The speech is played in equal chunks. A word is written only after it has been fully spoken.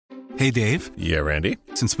Hey, Dave. Yeah, Randy?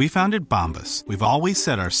 Since we founded Bombas, we've always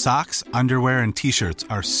said our socks, underwear, and T-shirts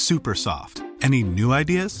are super soft. Any new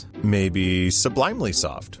ideas? Maybe sublimely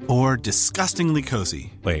soft. Or disgustingly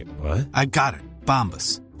cozy. Wait, what? I got it.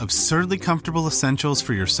 Bombas. Absurdly comfortable essentials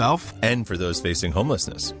for yourself and for those facing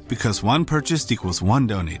homelessness. Because one purchased equals one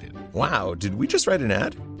donated. Wow, did we just write an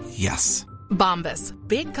ad? Yes. Bombas.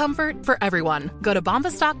 Big comfort for everyone. Go to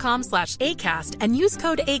bombas.com/ACAST and use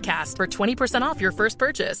code ACAST for 20% off your first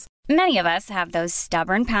purchase. Many of us have those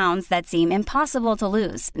stubborn pounds that seem impossible to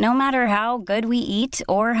lose, no matter how good we eat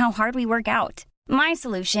or how hard we work out. My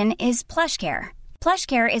solution is PlushCare.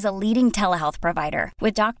 PlushCare is a leading telehealth provider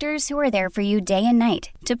with doctors who are there for you day and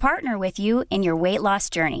night to partner with you in your weight loss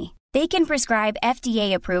journey. They can prescribe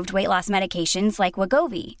FDA-approved weight loss medications like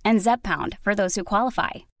Wegovy and Zepbound for those who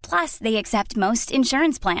qualify. Plus, they accept most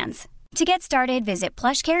insurance plans. To get started, visit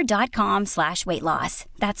plushcare.com/weightloss.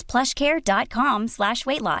 That's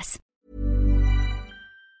plushcare.com/weightloss.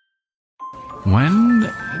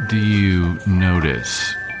 When do you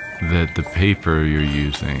notice that the paper you're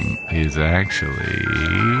using is actually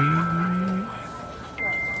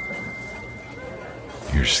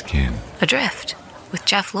your skin? Adrift with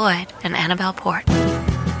Jeff Lloyd and Annabelle Port.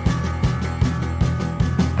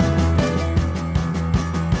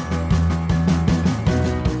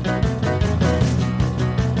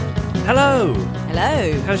 Hello.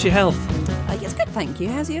 Hello. How's your health? It's good, thank you.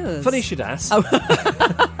 How's yours? Funny you should ask. Oh.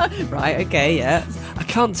 Right, okay, yeah. I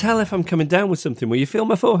can't tell if I'm coming down with something. Will you feel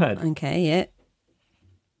my forehead? Okay, yeah.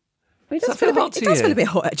 Well, Does that feel hot to you? It does feel a bit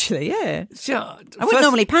hot, actually, yeah. Yeah. I wouldn't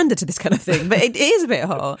normally pander to this kind of thing, but it is a bit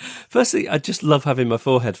hot. Firstly, I just love having my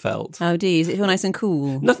forehead felt. Oh, do you? Does it feel nice and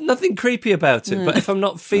cool? Nothing creepy about it, but if I'm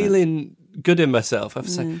not feeling good in myself, I have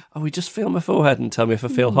to say, we just feel my forehead and tell me if I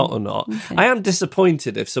feel hot or not. Okay. I am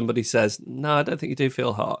disappointed if somebody says, no, I don't think you do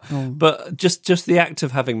feel hot. But just the act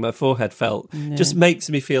of having my forehead felt just makes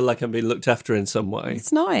me feel like I'm being looked after in some way.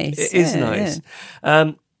 It's nice. It is nice.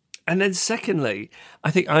 Yeah. And then secondly,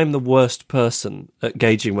 I think I'm the worst person at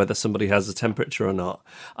gauging whether somebody has a temperature or not.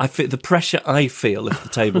 I feel the pressure I feel if the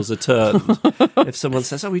tables are turned. If someone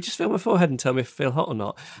says, we just feel my forehead and tell me if I feel hot or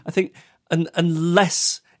not. I think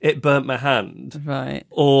unless it burnt my hand, right,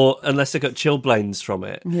 or unless I got chilblains from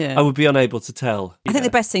it, I would be unable to tell. I think the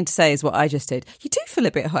best thing to say is what I just did. You do feel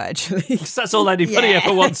a bit hot, actually. Because that's all anybody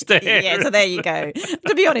ever wants to hear. Yeah, so there you go.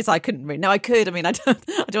 To be honest, I couldn't really. No, I could. I mean, I don't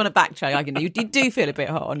want to backtrack. You do feel a bit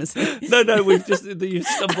hot, honestly. No, you've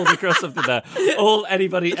stumbled across something there. All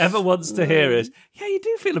anybody ever wants to hear is, you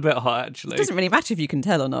do feel a bit hot, actually. It doesn't really matter if you can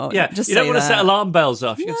tell or not. Yeah, just you don't want to set alarm bells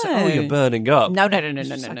off. You can say, you're burning up. No. Yeah, I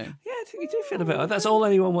think you do feel a bit hot. That's all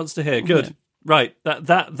anyone wants to hear. Good. Yeah. Right,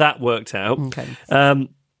 that worked out. Okay. I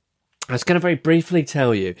was going to very briefly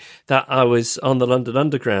tell you that I was on the London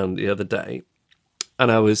Underground the other day, and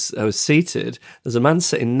I was seated. There's a man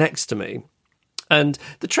sitting next to me, and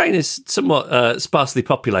the train is somewhat sparsely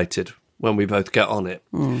populated when we both get on it.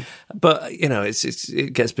 But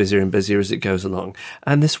it gets busier and busier as it goes along.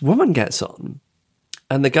 And this woman gets on,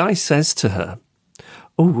 and the guy says to her,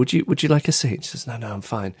 would you like a seat? She says, no, I'm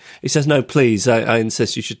fine. He says, no, please, I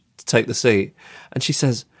insist you should take the seat. And she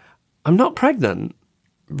says, I'm not pregnant.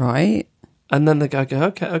 Right. And then the guy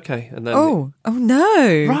goes, okay. And then Oh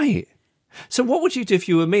no. Right. So what would you do if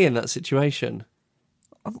you were me in that situation?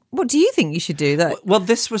 What do you think you should do? That? Well,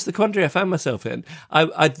 this was the quandary I found myself in.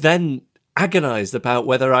 I then agonised about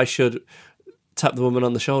whether I should tap the woman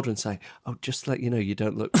on the shoulder and say, just to let you know, you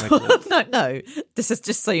don't look pregnant. No. This is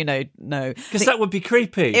just so you know, no. Because that would be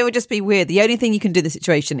creepy. It would just be weird. The only thing you can do in the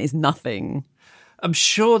situation is nothing. I'm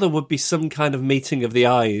sure there would be some kind of meeting of the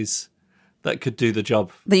eyes that could do the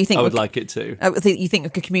job that you think I would like it to. You think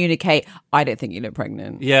it could communicate, I don't think you look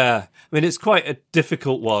pregnant. Yeah. I mean, it's quite a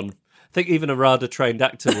difficult one. I think even a RADA-trained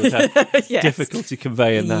actor would have difficulty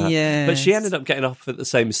conveying that. Yes. But she ended up getting off at the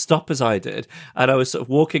same stop as I did, and I was sort of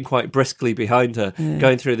walking quite briskly behind her,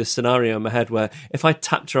 going through this scenario in my head where if I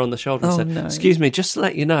tapped her on the shoulder and said, excuse me, just to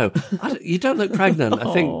let you know, you don't look pregnant.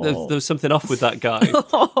 I think there was something off with that guy.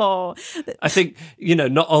 I think,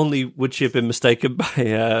 not only would she have been mistaken by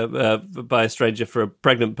a stranger for a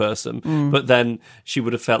pregnant person, but then she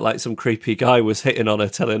would have felt like some creepy guy was hitting on her,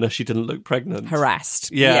 telling her she didn't look pregnant.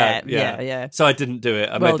 Harassed. Yeah. So I didn't do it.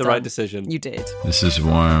 I made the right decision. You did. This is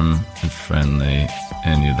warm and friendly,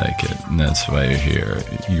 and you like it. And that's why you're here.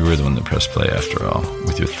 You were the one that pressed play after all,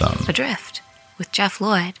 with your thumb. Adrift, with Jeff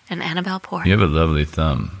Lloyd and Annabelle Port. You have a lovely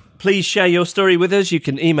thumb. Please share your story with us. You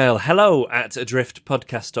can email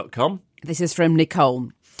hello@adriftpodcast.com. This is from Nicole.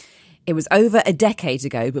 It was over a decade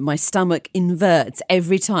ago, but my stomach inverts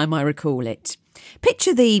every time I recall it.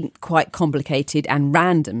 Picture the quite complicated and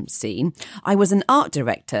random scene. I was an art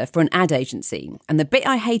director for an ad agency, and the bit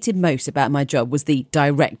I hated most about my job was the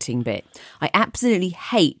directing bit. I absolutely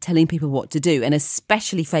hate telling people what to do, and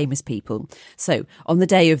especially famous people. So, on the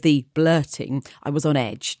day of the blurting, I was on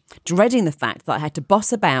edge, dreading the fact that I had to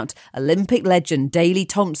boss about Olympic legend Daley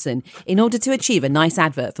Thompson in order to achieve a nice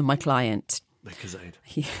advert for my client. Lucozade.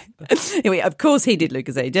 Anyway, of course he did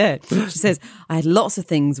Lucozade, yeah. She says, I had lots of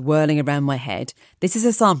things whirling around my head. This is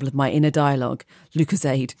a sample of my inner dialogue.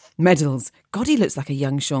 Lucozade, medals. God, he looks like a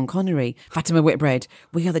young Sean Connery. Fatima Whitbread,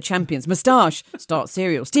 we are the champions. Moustache, start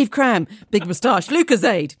cereal. Steve Cram, big moustache.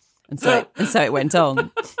 Lucozade. And so it went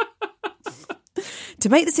on. To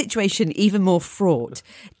make the situation even more fraught,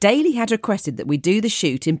 Daley had requested that we do the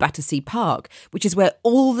shoot in Battersea Park, which is where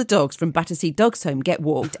all the dogs from Battersea Dogs Home get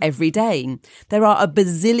walked every day. There are a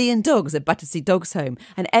bazillion dogs at Battersea Dogs Home,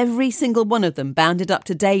 and every single one of them bounded up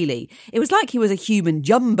to Daley. It was like he was a human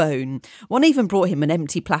jumbo. One even brought him an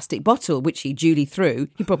empty plastic bottle, which he duly threw.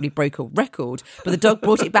 He probably broke a record, but the dog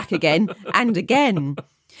brought it back again and again.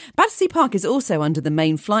 Battersea Park is also under the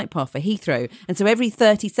main flight path for Heathrow, and so every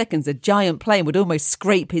 30 seconds a giant plane would almost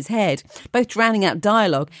scrape his head, both drowning out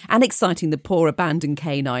dialogue and exciting the poor abandoned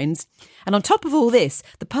canines. And on top of all this,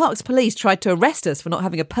 the park's police tried to arrest us for not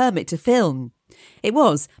having a permit to film. It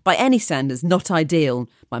was, by any standards, not ideal.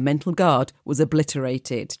 My mental guard was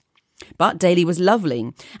obliterated. But Daley was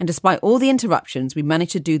lovely, and despite all the interruptions, we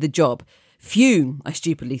managed to do the job. Phew, I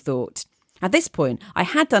stupidly thought. At this point, I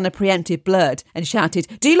had done a preemptive blurt and shouted,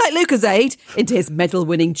 "Do you like Lucozade?" into his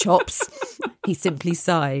medal-winning chops. He simply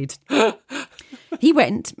sighed. He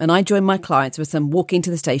went, and I joined my clients with some walking to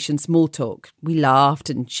the station small talk. We laughed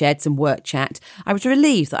and shared some work chat. I was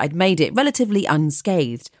relieved that I'd made it relatively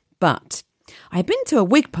unscathed. But I had been to a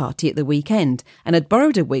wig party at the weekend and had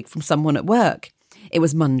borrowed a wig from someone at work. It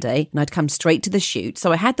was Monday, and I'd come straight to the shoot,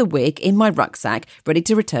 so I had the wig in my rucksack, ready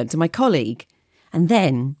to return to my colleague. And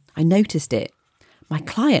then I noticed it. My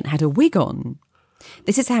client had a wig on.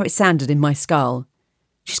 This is how it sounded in my skull.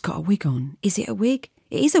 She's got a wig on. Is it a wig?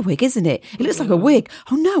 It is a wig, isn't it? It looks like a wig.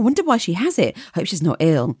 Oh no, I wonder why she has it. Hope she's not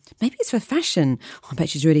ill. Maybe it's for fashion. Oh, I bet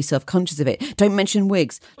she's really self-conscious of it. Don't mention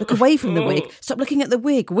wigs. Look away from the wig. Stop looking at the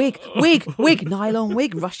wig. Wig. Nylon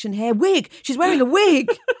wig, Russian hair. Wig. She's wearing a wig.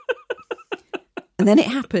 And then it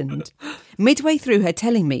happened. Midway through her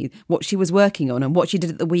telling me what she was working on and what she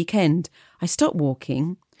did at the weekend, I stopped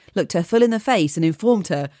walking, looked her full in the face and informed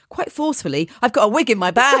her, quite forcefully, I've got a wig in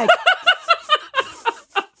my bag.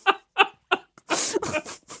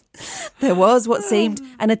 There was what seemed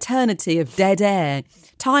an eternity of dead air,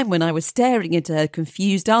 time when I was staring into her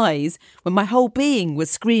confused eyes, when my whole being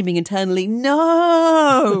was screaming internally,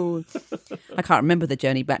 no! I can't remember the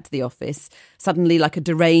journey back to the office. Suddenly, like a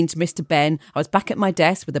deranged Mr. Ben, I was back at my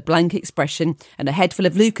desk with a blank expression and a head full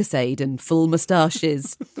of Lucozade and full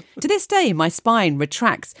moustaches. To this day, my spine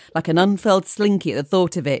retracts like an unfurled slinky at the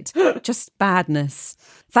thought of it. Just badness.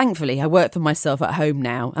 Thankfully, I work for myself at home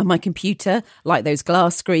now, and my computer, like those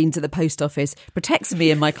glass screens at the post office, protects me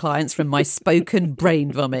and my clients from my spoken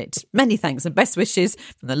brain vomit. Many thanks and best wishes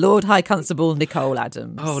from the Lord High Constable, Nicole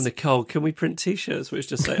Adams. Oh, Nicole, can we print T-shirts which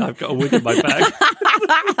just say, I've got a wig in my bag?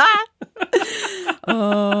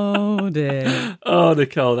 Oh, dear. Oh,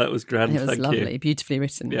 Nicole, that was grand. It was Thank lovely, you. beautifully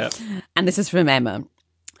written. Yeah. And this is from Emma.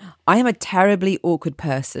 I am a terribly awkward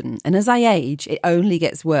person, and as I age, it only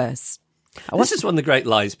gets worse. This is one of the great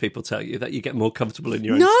lies people tell you, that you get more comfortable in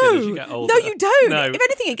your own skin as you get older. No, you don't. No. If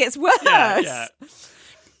anything, it gets worse. Yeah.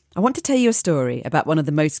 I want to tell you a story about one of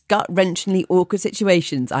the most gut-wrenchingly awkward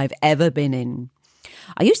situations I've ever been in.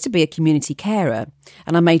 I used to be a community carer,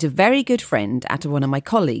 and I made a very good friend out of one of my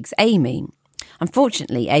colleagues, Amy.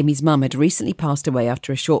 Unfortunately, Amy's mum had recently passed away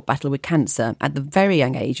after a short battle with cancer at the very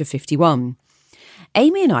young age of 51.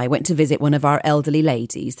 Amy and I went to visit one of our elderly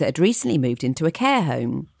ladies that had recently moved into a care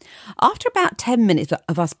home. After about 10 minutes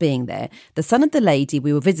of us being there, the son of the lady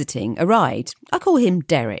we were visiting arrived. I call him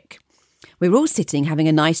Derek. We were all sitting having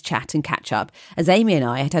a nice chat and catch up, as Amy and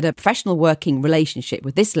I had had a professional working relationship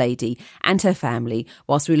with this lady and her family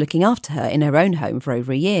whilst we were looking after her in her own home for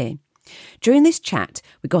over a year. During this chat,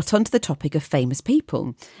 we got onto the topic of famous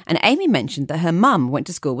people, and Amy mentioned that her mum went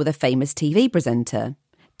to school with a famous TV presenter.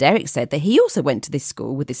 Derek said that he also went to this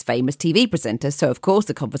school with this famous TV presenter, so of course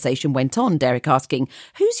the conversation went on, Derek asking,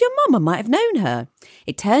 "Who's your mum? I might have known her."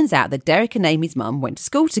 It turns out that Derek and Amy's mum went to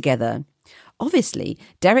school together. Obviously,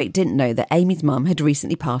 Derek didn't know that Amy's mum had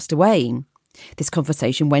recently passed away. This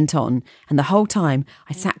conversation went on, and the whole time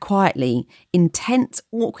I sat quietly, intense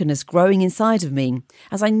awkwardness growing inside of me,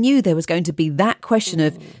 as I knew there was going to be that question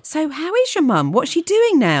of, "So how is your mum? What's she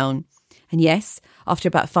doing now?" And yes, after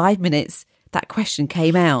about 5 minutes, that question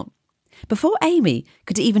came out. Before Amy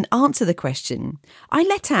could even answer the question, I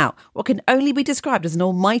let out what can only be described as an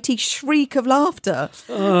almighty shriek of laughter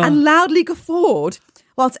and loudly guffawed,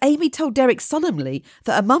 whilst Amy told Derek solemnly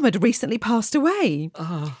that her mum had recently passed away.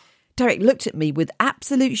 Derek looked at me with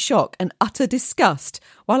absolute shock and utter disgust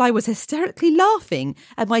while I was hysterically laughing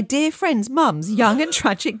at my dear friend's mum's young and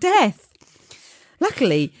tragic death.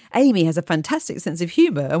 Luckily, Amy has a fantastic sense of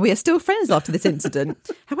humour and we are still friends after this incident.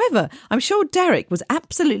 However, I'm sure Derek was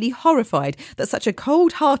absolutely horrified that such a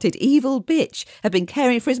cold-hearted, evil bitch had been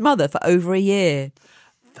caring for his mother for over a year.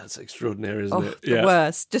 That's extraordinary, isn't it? The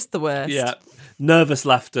worst, just the worst. Yeah. Nervous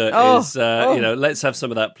laughter is, let's have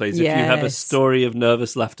some of that, please. Yes. If you have a story of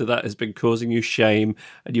nervous laughter that has been causing you shame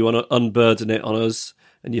and you want to unburden it on us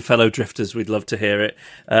and your fellow drifters, we'd love to hear it.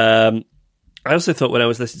 I also thought when I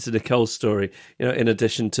was listening to Nicole's story, in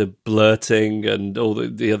addition to blurting and all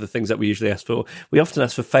the other things that we usually ask for, we often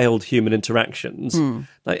ask for failed human interactions.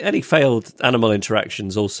 Like any failed animal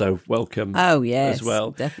interactions also welcome as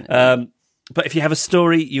well. Definitely. But if you have a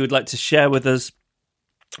story you would like to share with us,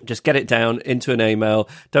 just get it down into an email.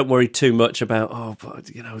 Don't worry too much about,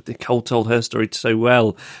 Nicole told her story so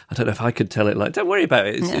well. I don't know if I could tell it. Don't worry about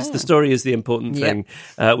it. It's the story is the important thing.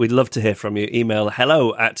 We'd love to hear from you. Email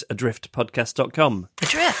hello@adriftpodcast.com.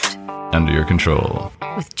 Adrift Under your control.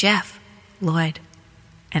 with Jeff, Lloyd,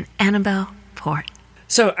 and Annabelle Port.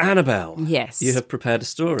 So, Annabelle. Yes. You have prepared a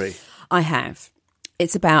story. I have.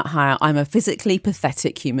 It's about how I'm a physically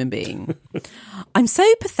pathetic human being. I'm so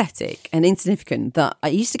pathetic and insignificant that I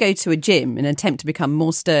used to go to a gym in an attempt to become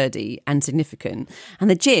more sturdy and significant. And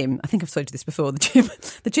the gym, I think I've told you this before,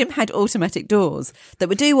 the gym had automatic doors that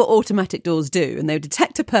would do what automatic doors do, and they would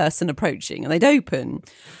detect a person approaching and they'd open.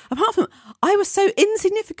 Apart from, I was so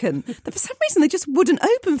insignificant that for some reason they just wouldn't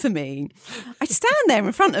open for me. I'd stand there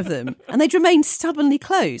in front of them and they'd remain stubbornly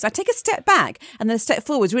closed. I'd take a step back and then a step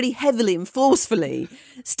forwards really heavily and forcefully.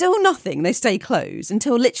 Still nothing, they stay closed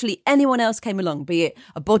until literally anyone else came along, be it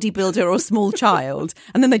a bodybuilder or a small child,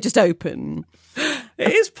 and then they just open.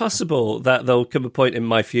 It is possible that there'll come a point in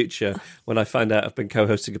my future when I find out I've been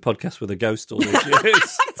co-hosting a podcast with a ghost all these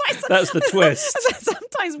years. That's the twist. I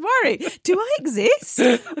sometimes worry, do I exist?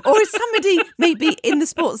 Or is somebody maybe in the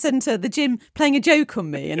sports centre, the gym, playing a joke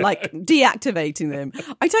on me and deactivating them?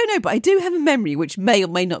 I don't know, but I do have a memory which may or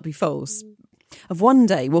may not be false, of one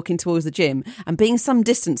day walking towards the gym and being some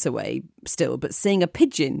distance away still, but seeing a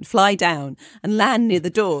pigeon fly down and land near the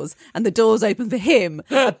doors, and the doors open for him,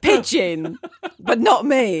 a pigeon, but not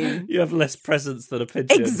me. You have less presence than a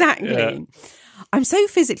pigeon. Exactly. Yeah. I'm so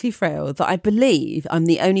physically frail that I believe I'm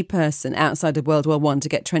the only person outside of World War I to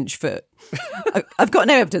get trench foot. I've got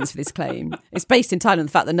no evidence for this claim. It's based entirely on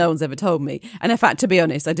the fact that no one's ever told me. And in fact, to be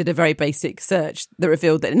honest, I did a very basic search that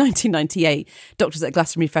revealed that in 1998, doctors at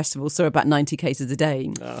Glastonbury Festival saw about 90 cases a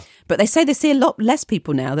day. But they say they see a lot less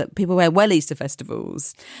people now, that people wear wellies to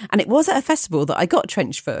festivals. And it was at a festival that I got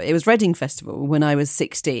trench foot. It was Reading Festival when I was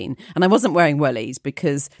 16. And I wasn't wearing wellies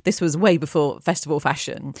because this was way before festival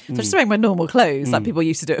fashion. So I was just wearing my normal clothes like people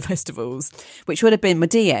used to do at festivals, which would have been my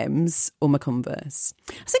DMs or my Converse.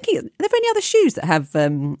 I was thinking, are there any other shoes that have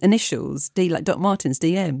initials, D, like Doc Martens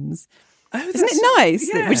DMs? Oh, isn't it nice?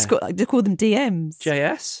 Yeah. We just call them DMs.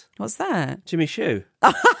 JS? What's that? Jimmy Choo.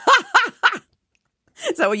 Is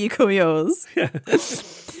that what you call yours? Yeah.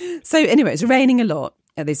 So anyway, it's raining a lot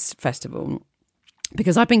at this festival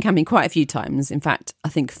because I've been camping quite a few times. In fact, I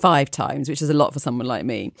think 5 times, which is a lot for someone like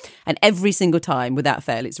me. And every single time, without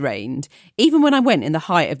fail, it's rained. Even when I went in the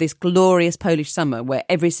height of this glorious Polish summer where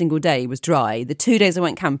every single day was dry, the 2 days I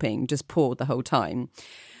went camping just poured the whole time.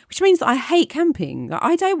 Which means that I hate camping.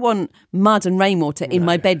 I don't want mud and rainwater in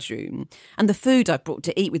my bedroom, and the food I brought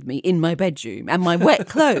to eat with me in my bedroom, and my wet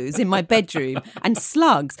clothes in my bedroom, and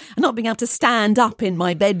slugs, and not being able to stand up in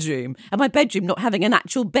my bedroom, and my bedroom not having an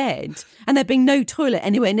actual bed, and there being no toilet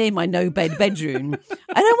anywhere near my no-bed bedroom.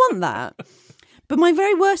 I don't want that. But my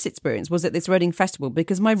very worst experience was at this Reading Festival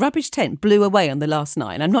because my rubbish tent blew away on the last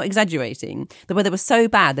night. And I'm not exaggerating. The weather was so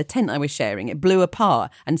bad, the tent I was sharing, it blew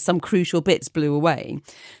apart and some crucial bits blew away.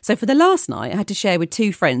 So for the last night, I had to share with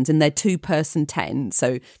 2 friends in their 2-person tent.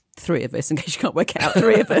 So 3 of us, in case you can't work it out,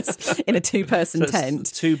 3 of us in a 2-person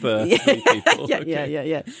tent. 2 berths, 3 people.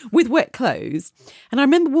 Yeah. With wet clothes. And I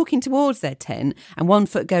remember walking towards their tent and one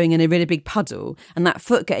foot going in a really big puddle and that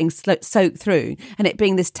foot getting soaked through, and it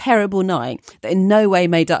being this terrible night that in no way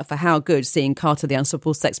made up for how good seeing Carter the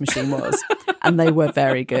Unstoppable Sex Machine was. And they were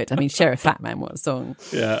very good. I mean, Sheriff Fat Man, what a song.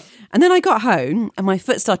 Yeah. And then I got home and my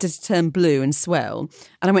foot started to turn blue and swell.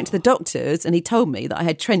 And I went to the doctor's and he told me that I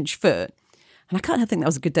had trench foot. And I kind of think that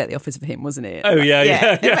was a good day at the office for him, wasn't it? Oh,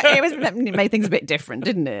 yeah. It made things a bit different,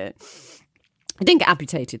 didn't it? I didn't get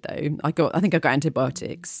amputated though. I think I got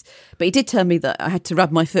antibiotics, but he did tell me that I had to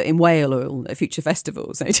rub my foot in whale oil at future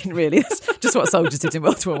festivals. So he didn't really. That's just what soldiers did in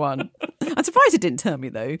World War One. I'm surprised he didn't tell me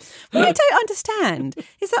though. What I don't understand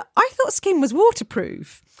is that I thought skin was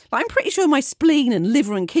waterproof. Like, I'm pretty sure my spleen and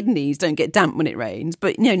liver and kidneys don't get damp when it rains,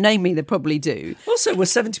 but name me, they probably do. Also, we're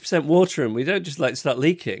 70% water and we don't just start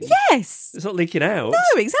leaking. Yes. It's not leaking out. No,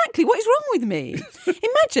 exactly. What is wrong with me?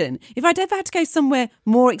 Imagine if I'd ever had to go somewhere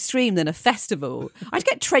more extreme than a festival. I'd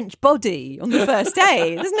get trench body on the first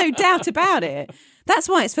day. There's no doubt about it. That's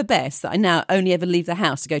why it's for best that I now only ever leave the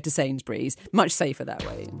house to go to Sainsbury's. Much safer that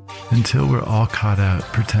way. Until we're all caught out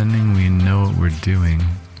pretending we know what we're doing,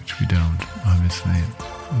 which we don't, obviously.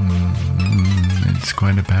 It's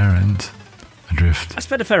quite apparent. Adrift. I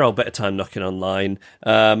spent a fair old bit of time knocking online.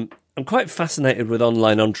 I'm quite fascinated with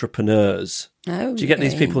online entrepreneurs. Oh, do you get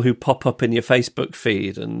these people who pop up in your Facebook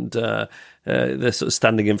feed and they're sort of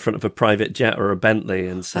standing in front of a private jet or a Bentley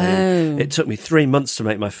and saying, it took me 3 months to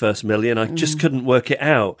make my first million. I just couldn't work it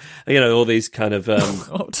out. All these kind of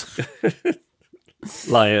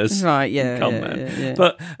liars. Right, yeah. Yeah.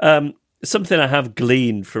 But something I have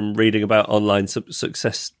gleaned from reading about online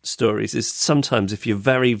success stories is sometimes if you're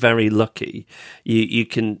very, very lucky, you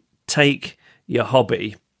can take your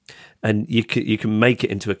hobby and you can make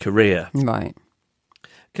it into a career. Right. It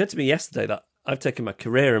occurred to me yesterday that I've taken my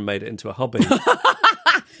career and made it into a hobby.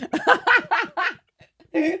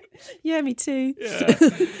 Yeah, me too. Yeah.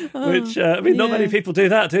 Which, not many people do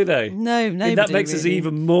that, do they? No, nobody. That makes us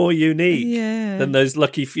even more unique than those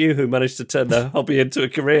lucky few who managed to turn their hobby into a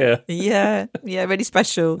career. Yeah, really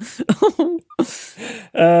special.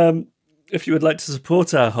 If you would like to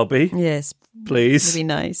support our hobby, yes, please. That'd be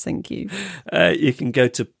nice, thank you. You can go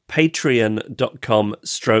to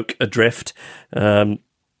patreon.com/adrift.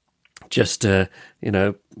 Just $1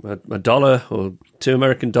 or $2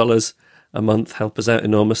 American a month help us out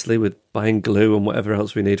enormously with buying glue and whatever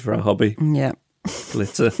else we need for our hobby. Yeah.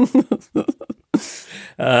 Glitter.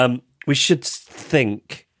 We should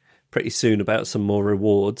think pretty soon about some more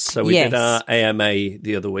rewards. So we did our AMA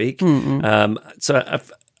the other week. So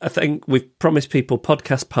I think we've promised people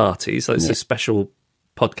podcast parties. So it's a special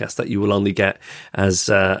podcast that you will only get as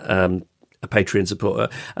a Patreon supporter,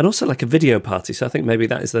 and also like a video party. So I think maybe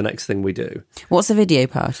that is the next thing we do. What's a video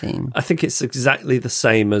party? I think it's exactly the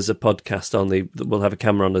same as a podcast, only we'll have a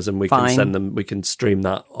camera on us and we can send them, we can stream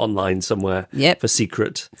that online somewhere for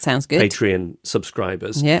secret Sounds good. Patreon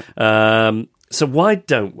subscribers. Yep. So why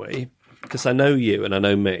don't we, because I know you and I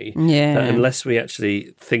know me, that unless we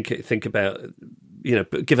actually think about,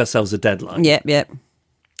 give ourselves a deadline. Yep.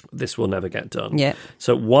 This will never get done. Yeah.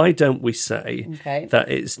 So why don't we say that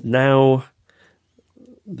it's now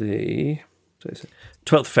the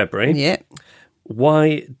 12th of February? Yeah.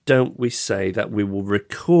 Why don't we say that we will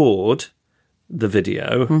record the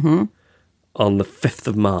video on the 5th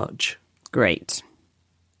of March? Great.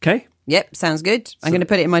 Okay? Yep, sounds good. I'm going to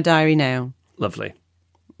put it in my diary now. Lovely.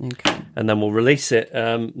 Okay. And then we'll release it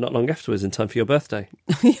not long afterwards in time for your birthday.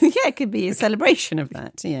 Yeah, it could be a celebration of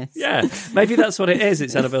that, yes. Yeah, maybe that's what it is.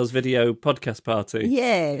 It's Annabelle's video podcast party.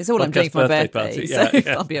 Yeah, it's all I'm doing for my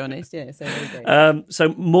birthday. I'll be honest, yeah. So,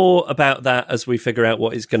 so more about that as we figure out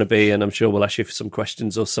what it's going to be, and I'm sure we'll ask you for some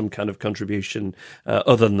questions or some kind of contribution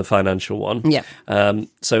other than the financial one. Yeah.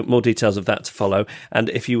 So more details of that to follow. And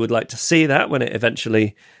if you would like to see that when it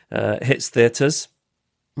eventually hits theatres,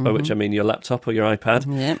 by which I mean your laptop or your iPad,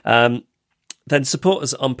 then support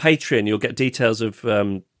us on Patreon. You'll get details of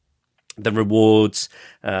the rewards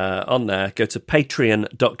on there. Go to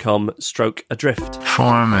patreon.com/adrift.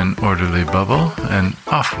 Form an orderly bubble, and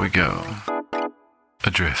off we go.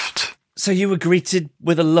 Adrift. So you were greeted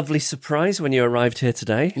with a lovely surprise when you arrived here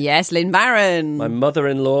today. Yes, Lynn Barron. My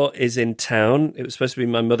mother-in-law is in town. It was supposed to be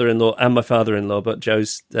my mother-in-law and my father-in-law, but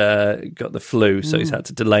Joe's got the flu, so he's had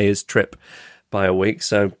to delay his trip by a week.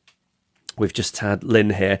 So we've just had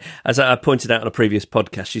Lynn here. As I pointed out on a previous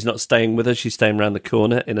podcast, she's not staying with us. She's staying around the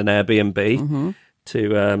corner in an Airbnb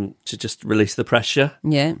to just release the pressure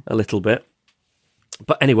a little bit.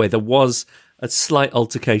 But anyway, there was a slight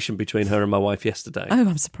altercation between her and my wife yesterday. Oh,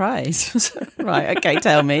 I'm surprised. Right, okay,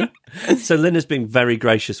 tell me. So Lynn has been very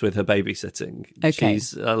gracious with her babysitting. Okay.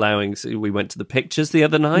 She's allowing... So we went to the pictures the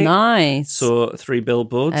other night. Nice. Saw 3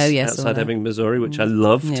 billboards outside Ebbing, Missouri, which I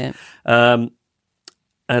loved. Yeah.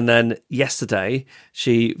 And then yesterday,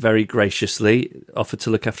 she very graciously offered to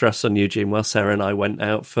look after our son Eugene while Sarah and I went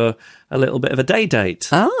out for a little bit of a day date.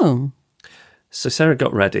 Oh. So Sarah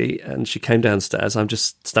got ready and she came downstairs. I'm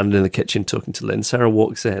just standing in the kitchen talking to Lynn. Sarah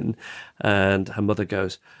walks in and her mother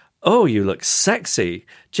goes, oh, you look sexy.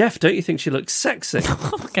 Jeff, don't you think she looks sexy?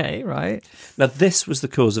 Okay, right. Now, this was the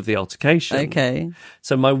cause of the altercation. Okay.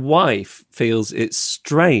 So my wife feels it's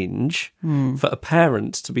strange for a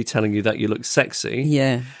parent to be telling you that you look sexy.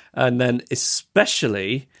 Yeah. And then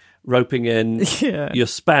especially roping in your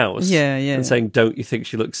spouse and saying, don't you think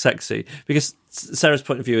she looks sexy? Because Sarah's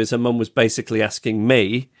point of view is her mum was basically asking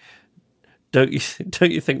me, don't you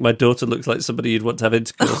think my daughter looks like somebody you'd want to have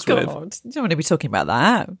intercourse with? God, you don't want to be talking about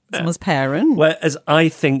that. Someone's parent. Whereas I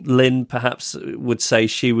think Lynn perhaps would say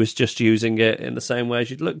she was just using it in the same way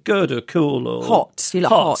as you'd look good or cool or hot. You look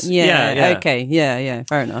hot. Yeah. Okay. Yeah.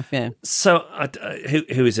 Fair enough. Yeah. So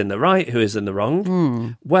who is in the right? Who is in the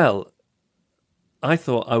wrong? Well, I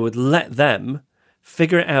thought I would let them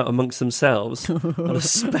figure it out amongst themselves on a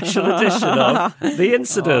special edition of The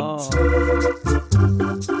Incident.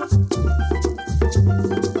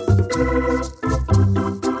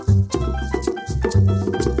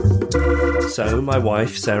 So, my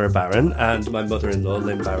wife, Sarah Barron, and my mother-in-law,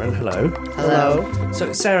 Lynn Barron. Hello. Hello.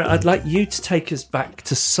 So, Sarah, I'd like you to take us back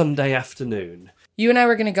to Sunday afternoon. You and I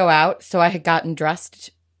were going to go out, so I had gotten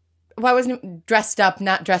dressed. Well, I wasn't dressed up,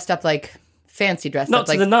 not dressed up like fancy dressed Not up.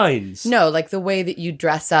 to like the nines. No, like the way that you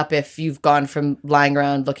dress up if you've gone from lying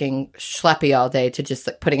around looking schleppy all day to just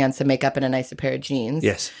like putting on some makeup and a nicer pair of jeans.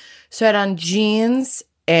 Yes. So I had on jeans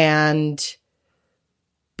and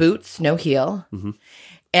boots, no heel. Mm-hmm.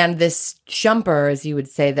 And this jumper, as you would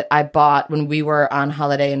say, that I bought when we were on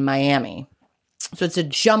holiday in Miami. So it's a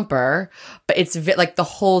jumper, but it's like the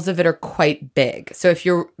holes of it are quite big. So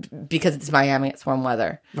because it's Miami, it's warm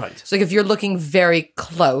weather. Right. So like if you're looking very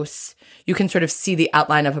close, you can sort of see the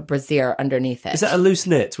outline of a brassiere underneath it. Is that a loose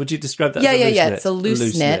knit? Would you describe that as a loose knit? Yeah. It's a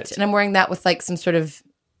loose knit. And I'm wearing that with like some sort of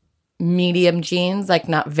medium jeans, like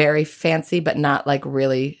not very fancy, but not like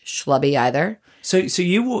really schlubby either. So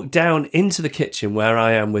you walk down into the kitchen where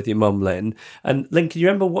I am with your mum, Lynn. And Lynn, can you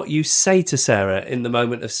remember what you say to Sarah in the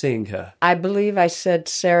moment of seeing her? I believe I said,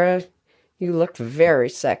 Sarah, you look very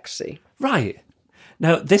sexy. Right.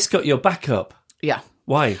 Now, this got your back up. Yeah.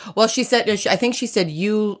 Why? Well, she said, I think she said,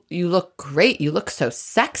 you look great. You look so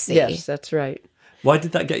sexy. Yes, that's right. Why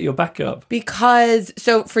did that get your back up? Because,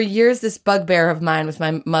 so for years, this bugbear of mine with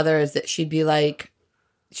my mother is that she'd be like,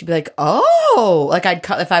 oh, like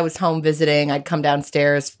if I was home visiting, I'd come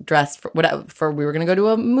downstairs dressed for whatever, we were going to go to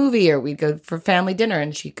a movie or we'd go for family dinner.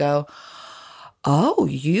 And she'd go, oh,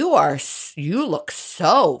 you look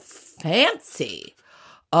so fancy.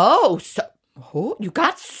 Oh, you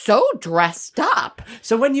got so dressed up.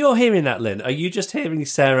 So when you're hearing that, Lynn, are you just hearing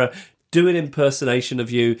Sarah do an impersonation of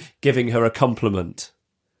you giving her a compliment?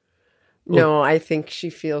 No, I think she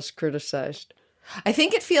feels criticized. I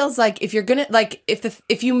think it feels like if you're gonna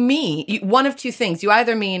if you mean one of two things, you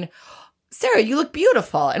either mean, Sarah, you look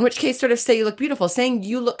beautiful, in which case sort of say you look beautiful. Saying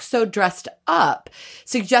you look so dressed up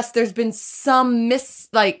suggests there's been some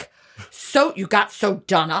so you got so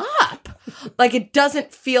done up. Like it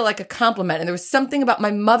doesn't feel like a compliment. And there was something about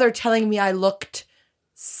my mother telling me I looked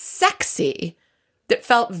sexy that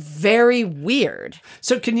felt very weird.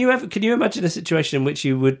 So can you imagine a situation in which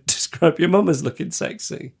you would describe your mum as looking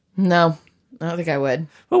sexy? No. I don't think I would.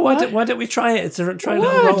 Well, why don't we try it? Try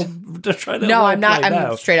it. No, I'm not.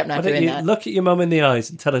 I'm straight up not doing that. Look at your mum in the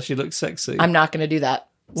eyes and tell her she looks sexy. I'm not going to do that.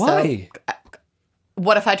 Why? So,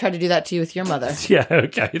 what if I tried to do that to you with your mother? Yeah,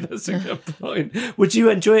 okay, that's a good point. Would you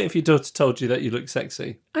enjoy it if your daughter told you that you look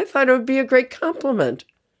sexy? I thought it would be a great compliment.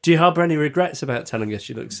 Do you harbour any regrets about telling us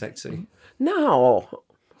she looks sexy? No.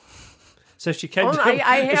 So if she came down,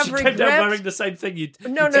 I have she regrets. came down wearing the same thing, you'd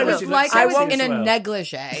No. It's like I was in a well.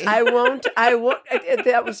 negligee. I won't.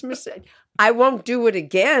 That was I won't do it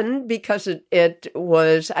again because it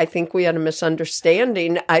was. I think we had a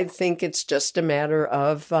misunderstanding. I think it's just a matter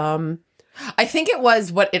of. I think it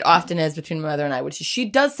was what it often is between my mother and I, which is she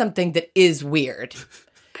does something that is weird.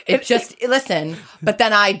 It just listen, but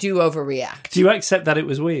then I do overreact. Do you accept that it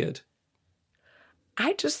was weird?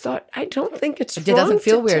 I just thought, I don't think it's It doesn't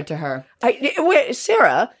feel weird to her. Wait,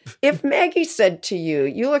 Sarah, if Maggie said to you,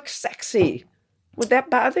 you look sexy, would that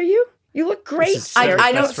bother you? You look great.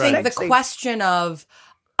 I don't think the question of,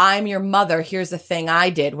 I'm your mother, here's the thing I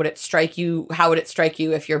did, would it strike you, how would it strike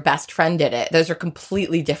you if your best friend did it? Those are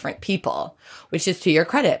completely different people, which is to your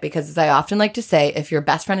credit, because as I often like to say, if your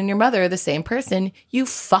best friend and your mother are the same person, you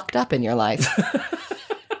fucked up in your life.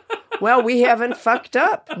 Well, we haven't fucked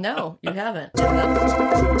up. No, you haven't.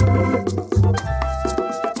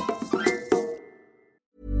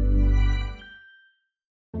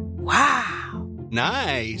 Wow.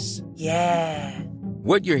 Nice. Yeah.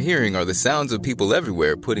 What you're hearing are the sounds of people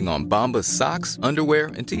everywhere putting on Bombas socks, underwear,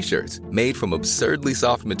 and T-shirts made from absurdly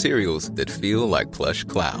soft materials that feel like plush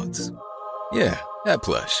clouds. Yeah, that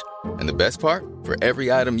plush. And the best part? For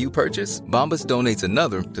every item you purchase, Bombas donates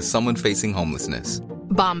another to someone facing homelessness.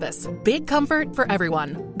 Bombas. Big comfort for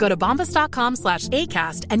everyone. Go to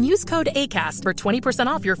bombas.com/ACAST and use code ACAST for 20%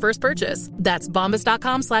 off your first purchase. That's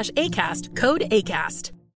bombas.com/ACAST. Code ACAST.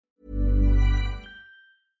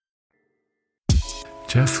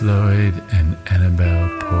 Jeff Lloyd and Annabelle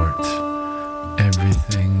Port.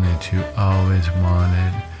 Everything that you always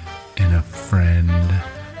wanted in a friend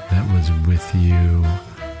that was with you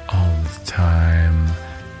all the time,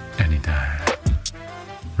 anytime.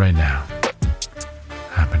 Right now.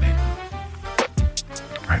 Happening.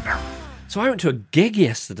 Right now. So I went to a gig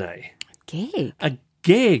yesterday. Gig? A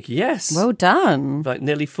gig, yes. Well done. Like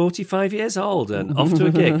nearly 45 years old and off to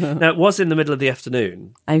a gig. Now, it was in the middle of the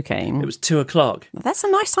afternoon. Okay. It was 2:00. That's a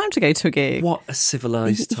nice time to go to a gig. What a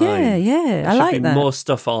civilised time. Yeah, There I should like be that. more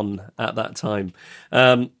stuff on at that time.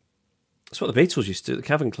 That's what the Beatles used to do at the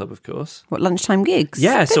Cavern Club, of course. What, lunchtime gigs?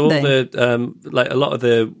 Yeah, so all Didn't they? the a lot of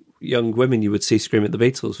the young women you would see scream at the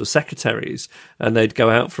Beatles were secretaries, and they'd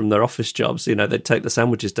go out from their office jobs. You know, they'd take the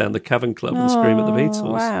sandwiches down the Cavern Club and scream at the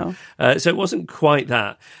Beatles. Wow. So it wasn't quite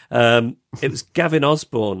that. It was Gavin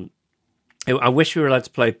Osborne. I wish we were allowed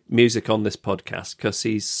to play music on this podcast because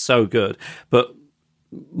he's so good. But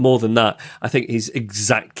more than that, I think he's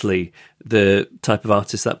exactly the type of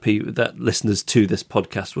artist that that listeners to this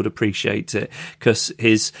podcast would appreciate it, because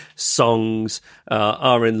his songs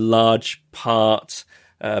are in large part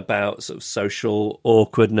about sort of social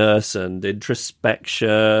awkwardness and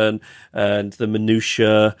introspection and the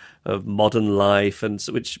minutiae of modern life, and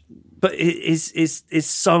but his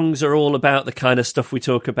songs are all about the kind of stuff we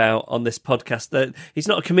talk about on this podcast. That he's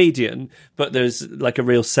not a comedian, but there's like a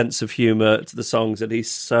real sense of humour to the songs, and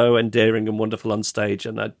he's so endearing and wonderful on stage,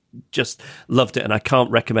 and I just loved it, and I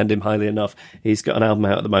can't recommend him highly enough. He's got an album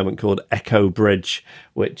out at the moment called Echo Bridge,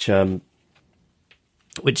 which I've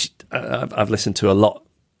listened to a lot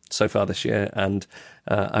so far this year, and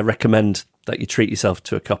I recommend that you treat yourself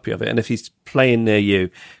to a copy of it. And if he's playing near you,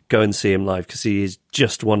 go and see him live, because he is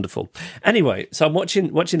just wonderful. Anyway, so I'm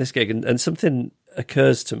watching this gig, and something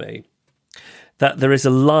occurs to me, that there is a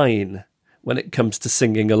line when it comes to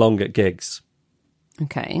singing along at gigs.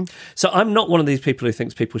 Okay. So I'm not one of these people who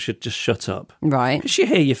thinks people should just shut up. Right. Because you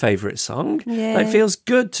hear your favourite song. Yeah. It feels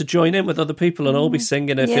good to join in with other people and all be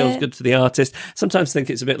singing. It feels good to the artist. Sometimes I think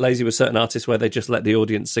it's a bit lazy with certain artists where they just let the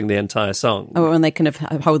audience sing the entire song. Oh, and they kind of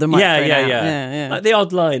hold the microphone out. Yeah. Like the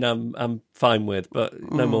odd line I'm fine with, but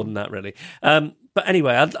no more than that, really. But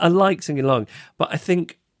anyway, I like singing along. But I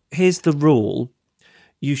think here's the rule.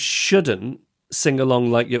 You shouldn't sing along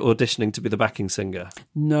like you're auditioning to be the backing singer.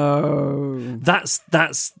 No. That's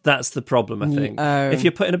the problem, I think. If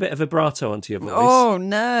you're putting a bit of vibrato onto your voice. Oh,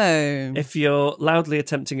 no. If you're loudly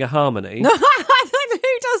attempting a harmony. No, I don't know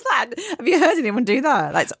who does that. Have you heard anyone do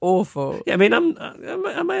that? That's awful. Yeah, I mean,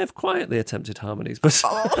 I may have quietly attempted harmonies, but...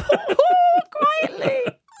 Quietly.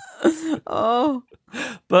 Oh.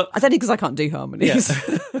 But I don't know, because I can't do harmonies.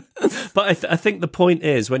 Yeah. But I think the point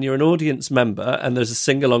is, when you're an audience member and there's a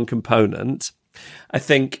sing-along component, I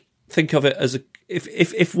think of it as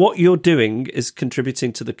if what you're doing is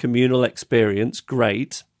contributing to the communal experience,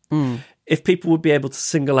 great. If people would be able to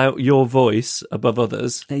single out your voice above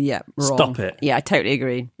others, wrong. Stop it. Yeah, I totally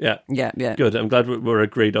agree. Yeah. Yeah. Good. I'm glad we're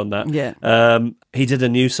agreed on that. Yeah. He did a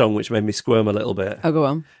new song which made me squirm a little bit. Oh, go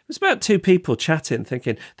on. It was about two people chatting,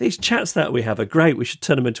 thinking, these chats that we have are great, we should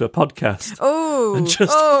turn them into a podcast. Oh,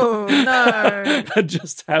 no. And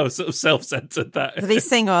just how sort of self-centered that is. Do they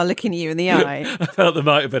sing or looking at you in the eye? I felt there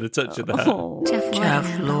might have been a touch of that. Oh.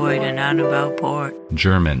 Jeff Lloyd and Annabelle Port.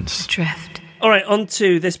 Germans. Drift. All right, on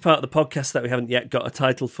to this part of the podcast that we haven't yet got a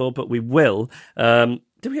title for, but we will.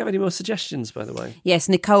 Do we have any more suggestions, by the way? Yes,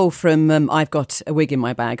 Nicole from I've Got a Wig in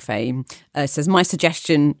My Bag fame says, my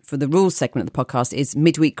suggestion for the rules segment of the podcast is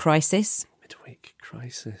Midweek Crisis. Midweek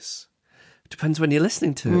Crisis. Depends when you're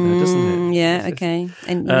listening to it, though, doesn't it? Yeah, okay.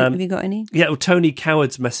 And have you got any? Yeah, well, Tony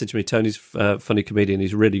Coward's messaged me. Tony's funny comedian.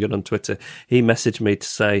 He's really good on Twitter. He messaged me to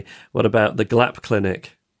say, what about the GLAP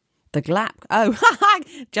Clinic? The GLAP. Oh,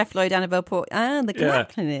 Jeff Lloyd, Annabelle Port. The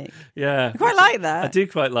GLAP Clinic. Yeah. I quite like that. I do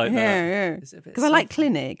quite like that. Yeah. Because I like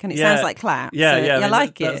clinic and it sounds like clap. Yeah, so yeah. I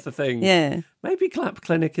like it. That's the thing. Yeah. Maybe GLAP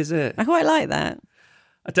Clinic is it. I quite like that.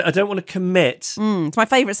 I don't want to commit. It's my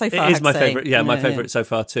favourite so far. It is my favourite. Yeah, my favourite so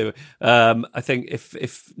far too. I think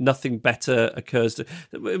if nothing better occurs,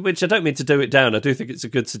 which I don't mean to do it down. I do think it's a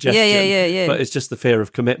good suggestion. Yeah. But it's just the fear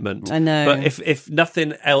of commitment. I know. But if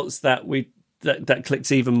nothing else that we that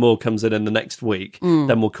clicks even more comes in the next week,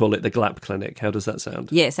 then we'll call it the GLAP Clinic. How does that sound?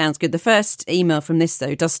 Yeah, it sounds good. The first email from this,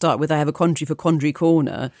 though, does start with, I have a quandary for Quandary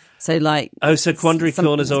Corner. So, like... Oh, so Quandary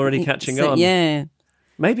Corner's already catching on. Yeah.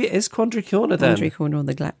 Maybe it is Quandary Corner then. Quandary Corner on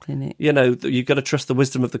the GLAP Clinic. You know, you've got to trust the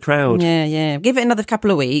wisdom of the crowd. Yeah. Give it another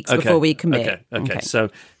couple of weeks before we commit. Okay. So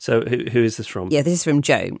who is this from? Yeah, this is from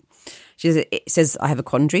Jo. It says, I have a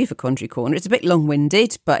quandary for Quandary Corner. It's a bit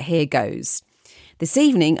long-winded, but here goes. This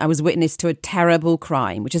evening, I was witness to a terrible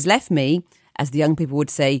crime, which has left me, as the young people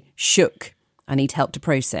would say, shook. I need help to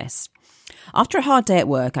process. After a hard day at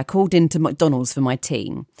work, I called into McDonald's for my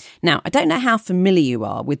team. Now, I don't know how familiar you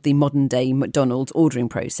are with the modern-day McDonald's ordering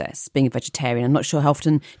process. Being a vegetarian, I'm not sure how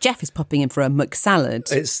often Jeff is popping in for a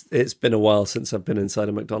McSalad. It's been a while since I've been inside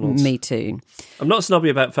a McDonald's. Me too. I'm not snobby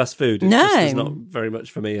about fast food. It's not very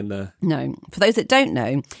much for me in there. No. For those that don't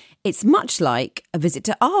know, it's much like a visit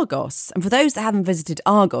to Argos. And for those that haven't visited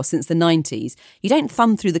Argos since the 90s, you don't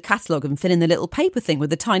thumb through the catalogue and fill in the little paper thing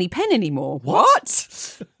with the tiny pen anymore.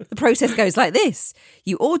 What? The process goes like this.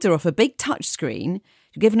 You order off a big touch screen,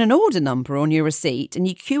 you're given an order number on your receipt, and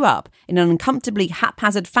you queue up in an uncomfortably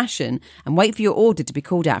haphazard fashion and wait for your order to be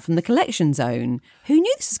called out from the collection zone. Who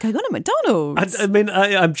knew this was going on at McDonald's? I mean,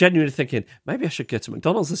 I'm genuinely thinking, maybe I should go to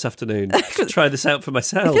McDonald's this afternoon to try this out for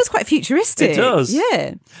myself. It feels quite futuristic. It does.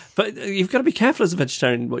 Yeah. But you've got to be careful as a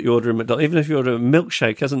vegetarian what you order in McDonald's. Even if you order a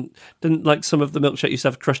milkshake, didn't like some of the milkshake used to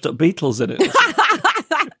have crushed up beetles in it.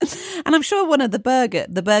 And I'm sure one of the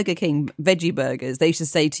Burger King veggie burgers, they used to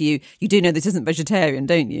say to you, you do know this isn't vegetarian,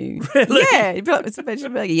 don't you? Really? Yeah, it's a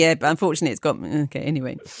veggie burger. Yeah, but unfortunately it's got... Okay,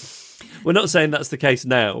 anyway. We're not saying that's the case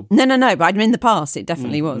now. No, but I mean in the past it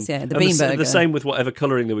definitely was, yeah. The bean burger. The same with whatever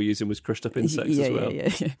colouring they were using was crushed up insects as well. Yeah.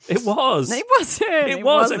 It was. It wasn't. It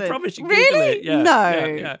was, I promise you. Really? Google it. Yeah, no.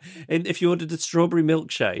 Yeah. And if you ordered a strawberry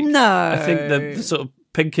milkshake, no. I think the sort of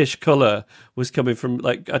pinkish colour was coming from,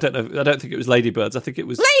 like, I don't think it was ladybirds. I think it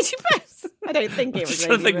was... Ladybirds? I don't think it was I'm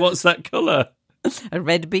trying to think, what's that colour? A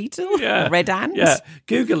red beetle? Yeah. A red ant? Yeah,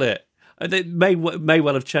 Google it. It may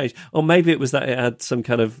well have changed. Or maybe it was that it had some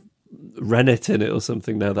kind of rennet in it or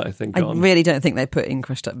something now that I think on. I really don't think they put in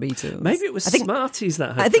crushed up beetles. Maybe it was Smarties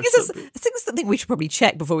that had I think it's something we should probably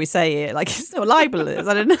check before we say it. Like, it's not libelous.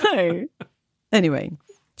 I don't know. Anyway,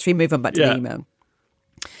 should we move on back to the email?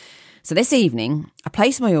 So this evening, I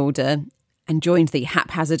placed my order and joined the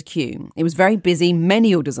haphazard queue. It was very busy,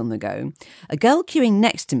 many orders on the go. A girl queuing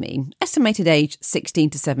next to me, estimated age 16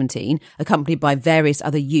 to 17, accompanied by various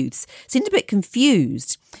other youths, seemed a bit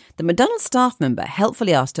confused. The McDonald's staff member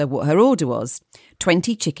helpfully asked her what her order was.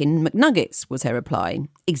 20 chicken McNuggets was her reply.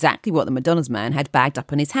 Exactly what the McDonald's man had bagged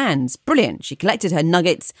up in his hands. Brilliant. She collected her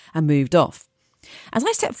nuggets and moved off. As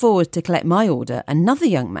I stepped forward to collect my order, another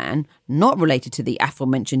young man, not related to the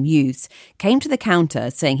aforementioned youths, came to the counter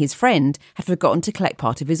saying his friend had forgotten to collect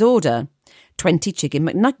part of his order. 20 chicken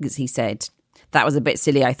McNuggets, he said. That was a bit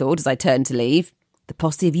silly, I thought, as I turned to leave. The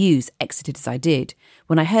posse of youths exited as I did.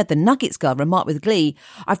 When I heard the Nuggets girl remark with glee,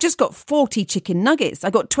 I've just got 40 chicken nuggets. I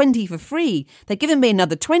got 20 for free. They're giving me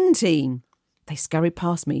another 20. They scurried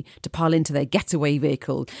past me to pile into their getaway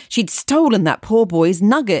vehicle. She'd stolen that poor boy's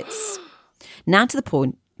nuggets. Now to the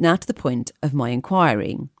point of my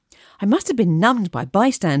inquiry. I must have been numbed by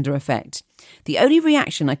bystander effect. The only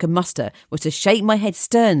reaction I could muster was to shake my head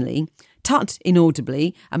sternly, tut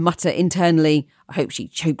inaudibly, and mutter internally, I hope she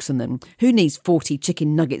chokes on them. Who needs 40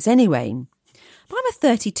 chicken nuggets anyway? But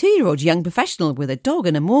I'm a 32-year-old young professional with a dog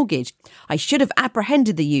and a mortgage. I should have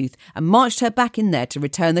apprehended the youth and marched her back in there to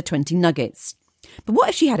return the 20 nuggets. But what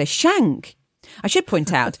if she had a shank? I should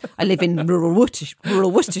point out I live in rural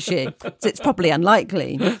Worcestershire, so it's probably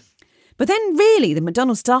unlikely. But then really, the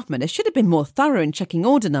McDonald's staff member should have been more thorough in checking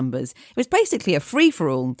order numbers. It was basically a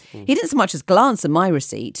free-for-all. He didn't so much as glance at my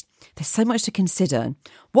receipt. There's so much to consider.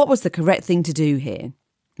 What was the correct thing to do here?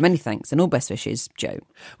 Many thanks and all best wishes, Jo.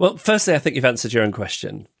 Well, firstly, I think you've answered your own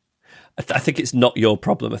question. I think it's not your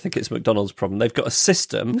problem. I think it's McDonald's problem. They've got a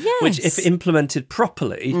system which, if implemented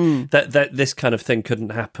properly, that this kind of thing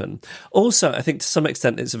couldn't happen. Also, I think to some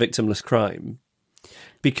extent it's a victimless crime.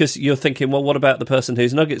 Because you're thinking, well, what about the person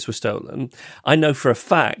whose nuggets were stolen? I know for a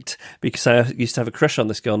fact, because I used to have a crush on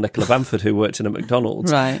this girl, Nicola Bamford, who worked in a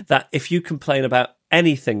McDonald's, that if you complain about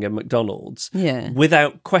anything in McDonald's,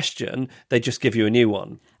 without question, they just give you a new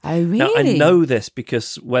one. Oh, really? Now, I know this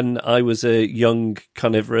because when I was a young,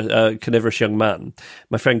 carnivorous young man,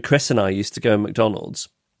 my friend Chris and I used to go in McDonald's,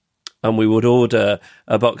 and we would order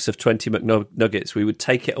a box of 20 McNuggets. We would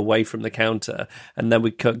take it away from the counter, and then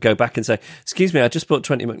we'd go back and say, excuse me, I just bought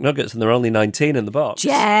 20 McNuggets, and there are only 19 in the box.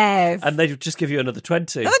 Jeff! And they'd just give you another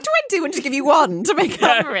 20. Another 20 wouldn't just give you one to make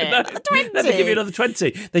up for it. 20. Then they give you another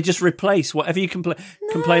 20. They just replace whatever you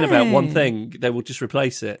complain about one thing, they will just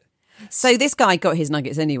replace it. So this guy got his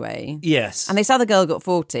nuggets anyway. Yes. And this other girl got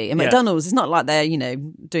 40. And McDonald's, it's not like they're,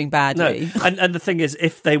 doing badly. No. And the thing is,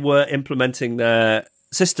 if they were implementing their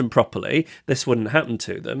system properly, this wouldn't happen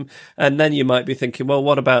to them. And then you might be thinking, well,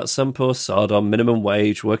 what about some poor sod on minimum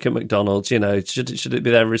wage working at McDonald's? Should it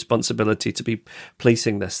be their responsibility to be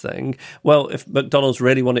policing this thing? Well, if McDonald's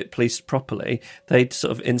really want it policed properly, they'd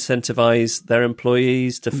sort of incentivize their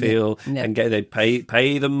employees to feel and they'd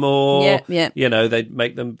pay them more. They'd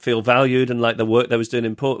make them feel valued and like the work they was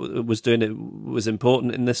doing was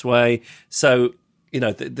important in this way. So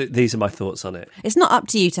these are my thoughts on it. It's not up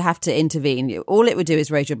to you to have to intervene. All it would do is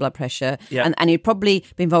raise your blood pressure. Yeah. And you'd probably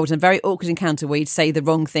be involved in a very awkward encounter where you'd say the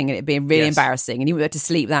wrong thing and it'd be really embarrassing and you wouldn't be able to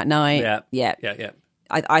sleep that night. Yeah.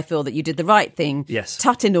 I feel that you did the right thing. Yes.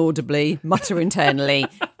 Tut inaudibly, mutter internally,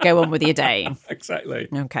 go on with your day. Exactly.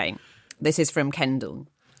 Okay. This is from Kendall.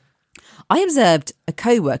 I observed a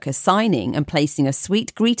co-worker signing and placing a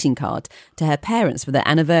sweet greeting card to her parents for their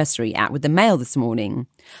anniversary out with the mail this morning.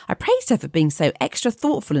 I praised her for being so extra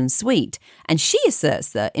thoughtful and sweet, and she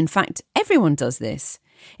asserts that, in fact, everyone does this.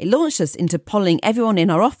 It launched us into polling everyone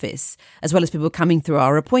in our office, as well as people coming through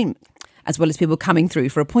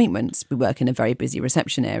for appointments. We work in a very busy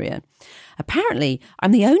reception area. Apparently,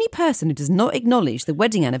 I'm the only person who does not acknowledge the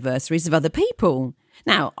wedding anniversaries of other people.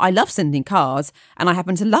 Now, I love sending cards, and I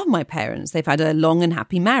happen to love my parents. They've had a long and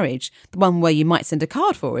happy marriage, the one where you might send a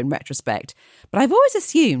card for in retrospect. But I've always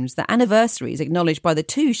assumed that anniversary is acknowledged by the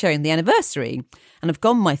two sharing the anniversary, and have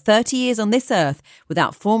gone my 30 years on this earth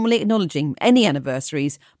without formally acknowledging any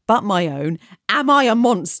anniversaries but my own. Am I a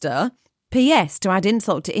monster? P.S. To add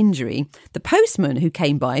insult to injury, the postman who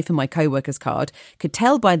came by for my co-worker's card could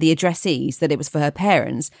tell by the addressees that it was for her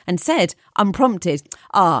parents and said, unprompted,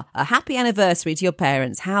 a happy anniversary to your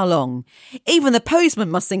parents. How long? Even the postman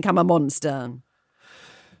must think I'm a monster.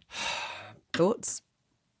 Thoughts?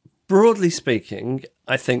 Broadly speaking,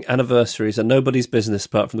 I think anniversaries are nobody's business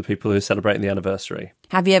apart from the people who are celebrating the anniversary.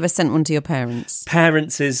 Have you ever sent one to your parents?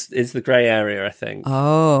 Parents is the grey area, I think.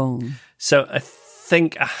 Oh. So I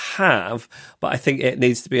think I have, but I think it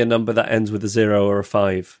needs to be a number that ends with a 0 or a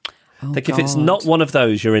 5. I think if it's not one of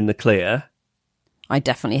those, you're in the clear. I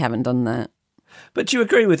definitely haven't done that. But do you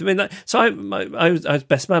agree with me? So I was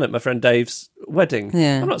best man at my friend Dave's wedding.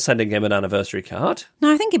 Yeah. I'm not sending him an anniversary card. No,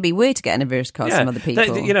 I think it'd be weird to get anniversary cards from other people.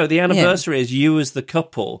 The anniversary is you as the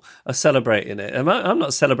couple are celebrating it. And I'm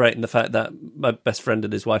not celebrating the fact that my best friend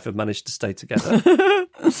and his wife have managed to stay together. I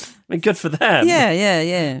mean, good for them.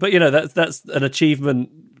 Yeah. But that's an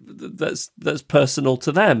achievement that's personal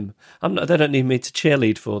to them. They don't need me to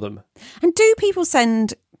cheerlead for them. And do people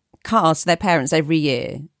send cards to their parents every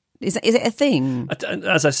year? Is it a thing?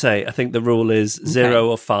 As I say, I think the rule is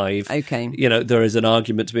 0 or 5. Okay. There is an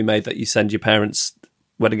argument to be made that you send your parents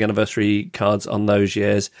wedding anniversary cards on those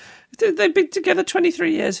years. They've been together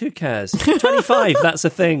 23 years. Who cares? 25, that's a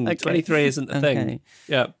thing. Okay. 23 isn't a thing.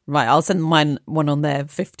 Yeah. Right, I'll send mine one on their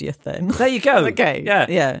 50th then. There you go. Okay.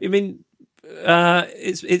 Yeah. I mean,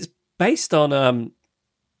 it's based on...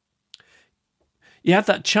 You have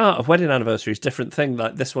that chart of wedding anniversaries, different thing,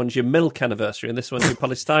 like this one's your milk anniversary and this one's your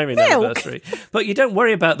polystyrene anniversary. But you don't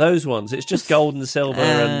worry about those ones. It's just gold and silver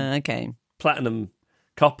and platinum,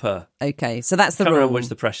 copper. Okay, so that's the rule. I can't remember which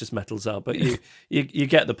the precious metals are, but you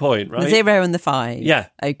get the point, right? The 0 and the 5. Yeah.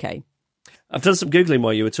 Okay. I've done some Googling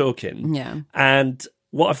while you were talking. Yeah. And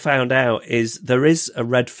what I found out is there is a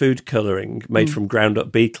red food colouring made from ground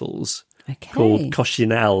up beetles. Okay. Called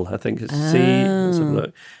Cochinelle, I think it's let's have a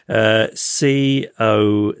look.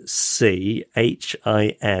 COCHINEAL,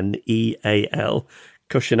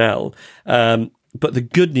 Cochinelle. But the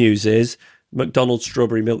good news is McDonald's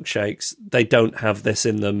strawberry milkshakes, they don't have this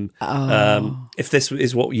in them. If this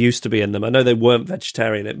is what used to be in them, I know they weren't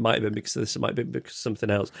vegetarian. It might have been because of this, it might have been because of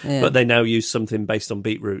something else. Yeah. But they now use something based on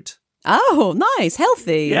beetroot. Oh, nice.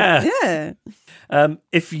 Healthy. Yeah.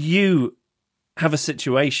 If you have a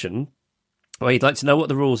situation where you'd like to know what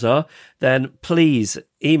the rules are, then please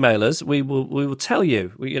email us. We will tell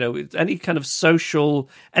you. Any kind of social,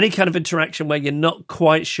 any kind of interaction where you're not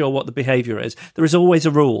quite sure what the behaviour is, there is always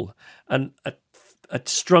a rule. And I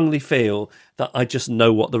strongly feel that I just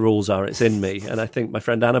know what the rules are. It's in me. And I think my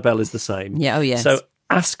friend Annabelle is the same. Yeah, oh yes. So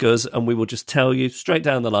ask us and we will just tell you straight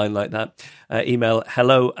down the line like that. Email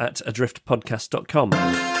hello@adriftpodcast.com.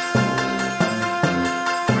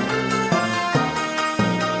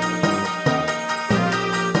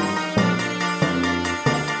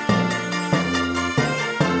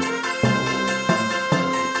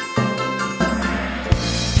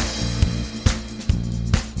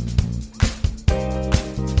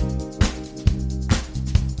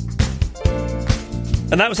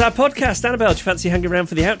 And that was our podcast. Annabelle, do you fancy hanging around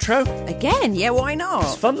for the outro? Again, yeah, why not? It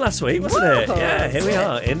was fun last week, wasn't it? Yeah, here we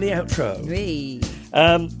are in the outro. Whee.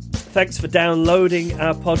 Thanks for downloading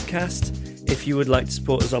our podcast. If you would like to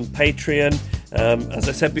support us on Patreon, as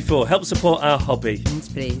I said before, help support our hobby. Yes,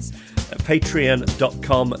 please. At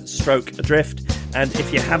patreon.com/adrift. And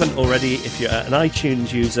if you haven't already, if you're an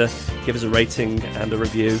iTunes user, give us a rating and a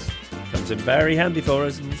review. Comes in very handy for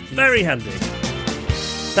us. Very handy.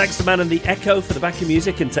 Thanks to Man and the Echo for the backing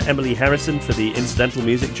music, and to Emily Harrison for the incidental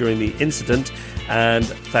music during the incident. And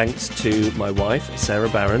thanks to my wife, Sarah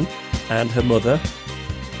Barron, and her mother,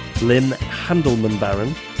 Lynn Handelman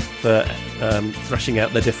Barron, for thrashing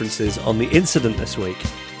out their differences on the incident this week.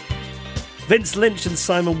 Vince Lynch and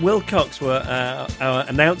Simon Wilcox were our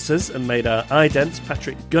announcers and made our idents.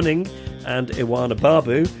 Patrick Gunning and Iwana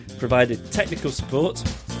Babu provided technical support.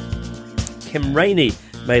 Kim Rainey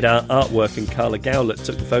made our artwork, and Carla Gowlett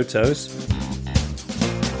took the photos.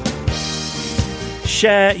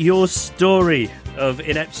 Share your story of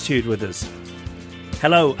ineptitude with us.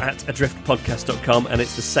 hello@adriftpodcast.com, and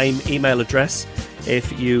it's the same email address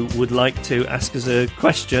if you would like to ask us a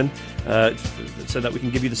question, so that we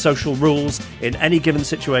can give you the social rules in any given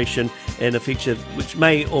situation in a feature which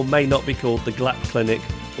may or may not be called the Glap Clinic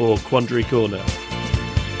or Quandary Corner.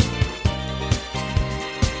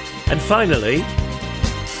 And finally,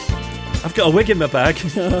 I've got a wig in my bag.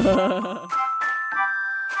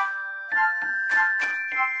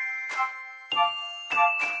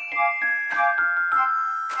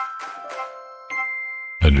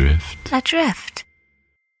 Adrift. Adrift.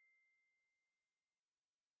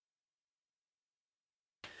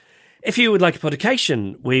 If you would like a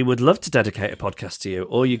podcast, we would love to dedicate a podcast to you.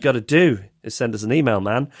 All you've got to do is send us an email,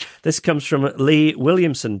 man. This comes from Lee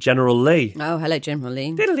Williamson, General Lee. Oh, hello, General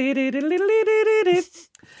Lee.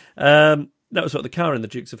 That was what the car in the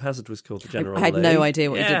Dukes of Hazzard was called, the General Lee. I had no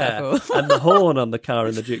idea what you did that for. And the horn on the car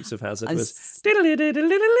in the Dukes of Hazzard was...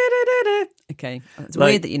 Okay, it's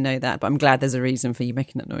weird that you know that, but I'm glad there's a reason for you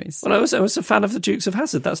making that noise. Well, I was a fan of the Dukes of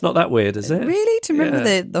Hazzard. That's not that weird, is it? Really? To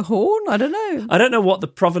remember the horn? I don't know. I don't know what the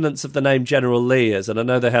provenance of the name General Lee is, and I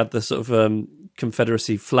know they had the sort of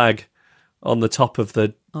Confederacy flag on the top of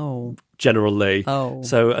the General Lee. Oh.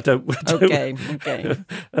 So I don't okay. I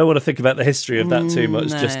don't want to think about the history of that too much,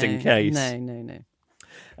 just in case.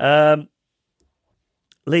 No.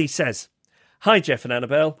 Lee says, "Hi, Jeff and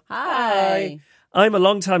Annabelle. Hi. I'm a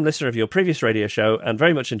long-time listener of your previous radio show and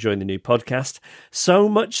very much enjoying the new podcast, so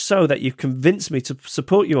much so that you've convinced me to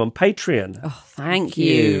support you on Patreon." Oh, thank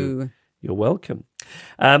you. You're welcome.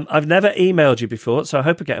 I've never emailed you before, so I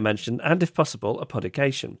hope I get a mention and, if possible, a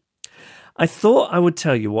podication. I thought I would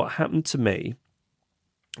tell you what happened to me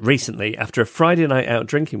recently after a Friday night out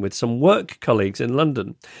drinking with some work colleagues in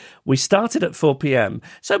London. We started at 4 p.m,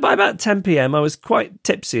 so by about 10 p.m. I was quite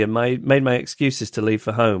tipsy and made my excuses to leave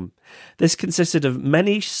for home. This consisted of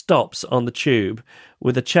many stops on the tube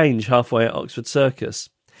with a change halfway at Oxford Circus.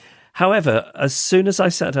 However, as soon as I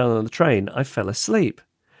sat down on the train, I fell asleep.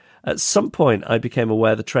 At some point, I became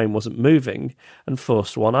aware the train wasn't moving and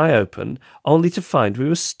forced one eye open, only to find we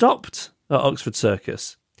were stopped at Oxford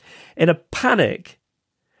Circus. In a panic,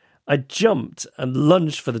 I jumped and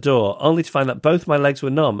lunged for the door, only to find that both my legs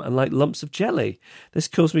were numb and like lumps of jelly. This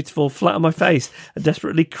caused me to fall flat on my face and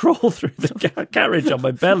desperately crawl through the carriage on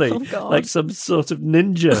my belly like some sort of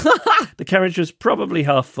ninja. The carriage was probably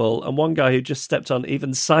half full, and one guy who just stepped on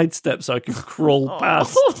even sidestepped so I could crawl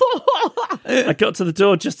past. I got to the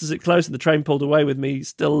door just as it closed and the train pulled away with me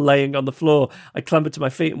still laying on the floor. I clambered to my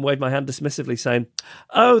feet and waved my hand dismissively, saying,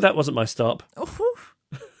 "Oh, that wasn't my stop." Oh,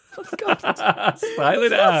 God.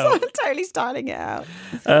 Styling it out. Totally styling it out.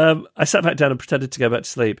 I sat back down and pretended to go back to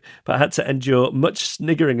sleep, but I had to endure much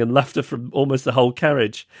sniggering and laughter from almost the whole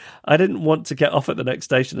carriage. I didn't want to get off at the next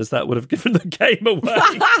station, as that would have given the game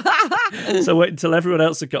away. So I waited until everyone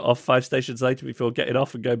else had got off 5 stations later before getting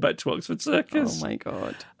off and going back to Oxford Circus. Oh, my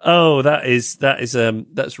God. Oh,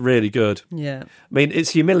 that's really good. Yeah. I mean, it's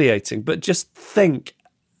humiliating, but just think,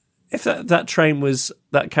 if that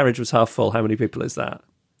carriage was half full, how many people is that?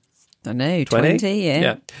 I don't know, 20,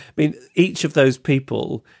 yeah. I mean, each of those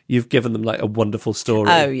people, you've given them like a wonderful story.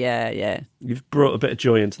 Oh, yeah. You've brought a bit of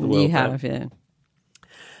joy into the world. You have, yeah.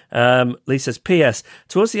 Lee says, P.S.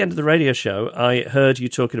 Towards the end of the radio show, I heard you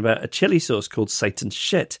talking about a chili sauce called Satan's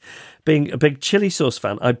Shit. Being a big chili sauce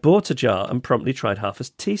fan, I bought a jar and promptly tried half a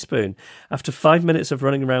teaspoon. After 5 minutes of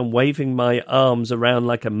running around waving my arms around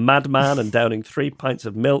like a madman and downing 3 pints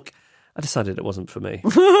of milk, I decided it wasn't for me.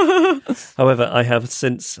 However, I have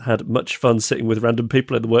since had much fun sitting with random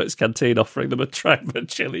people in the works canteen offering them a try of a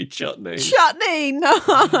chili chutney. Chutney, no.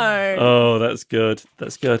 Oh, that's good.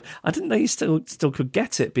 That's good. I didn't know you still could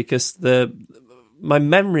get it because my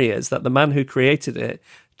memory is that the man who created it,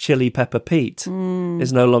 Chili Pepper Pete,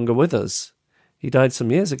 is no longer with us. He died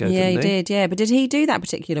some years ago, Yeah, didn't he did. Yeah, but did he do that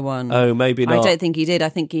particular one? Oh, maybe not. I don't think he did. I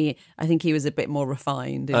think he was a bit more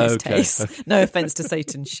refined in his taste. Okay. No offense to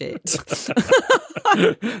Satan shit.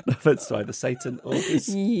 No offense to either Satan or his.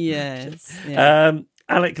 Yes. Yeah.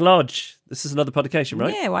 Alec Lodge. This is another publication,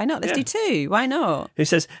 right? Yeah, why not? Let's do two. Why not? Who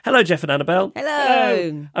says, "Hello, Jeff and Annabelle.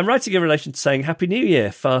 Hello. I'm writing in relation to saying Happy New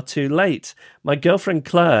Year far too late. My girlfriend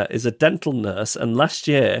Claire is a dental nurse and last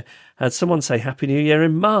year had someone say Happy New Year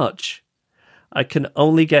in March. I can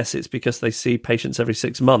only guess it's because they see patients every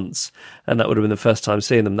 6 months, and that would have been the first time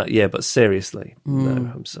seeing them that year. But seriously, no,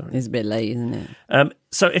 I'm sorry. It's a bit late, isn't it?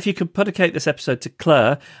 So if you could pudicate this episode to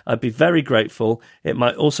Claire, I'd be very grateful. It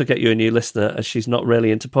might also get you a new listener, as she's not really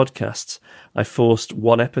into podcasts. I forced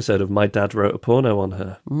one episode of My Dad Wrote a Porno on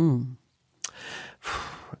her. I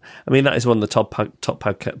mean, that is one of the top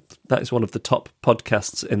that is one of the top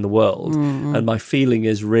podcasts in the world, and my feeling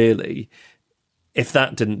is really, if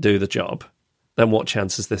that didn't do the job, then what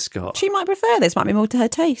chance has this got? She might prefer this. Might be more to her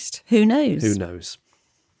taste. Who knows? Who knows?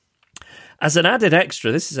 As an added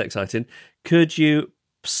extra, this is exciting. Could you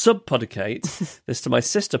sub-podicate this to my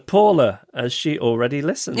sister Paula, as she already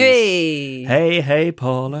listens? Hey,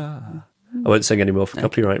 Paula. I won't sing anymore for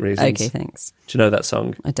copyright reasons. Okay, thanks. Do you know that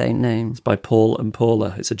song? I don't know. It's by Paul and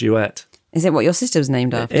Paula. It's a duet. Is it what your sister was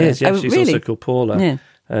named after? It is, yeah. Oh, She's really? also called Paula. Yeah.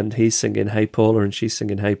 And he's singing Hey Paula and she's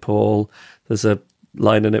singing Hey Paul. There's a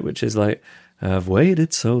line in it which is like, I've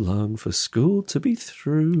waited so long for school to be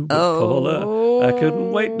through, but Paula, I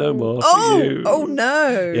couldn't wait no more for you. Oh,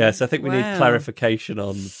 no. Yes, I think we need clarification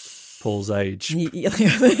on Paul's age. I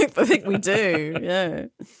think we do, yeah.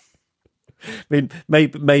 I mean,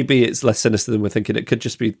 maybe it's less sinister than we're thinking. It could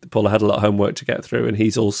just be Paula had a lot of homework to get through, and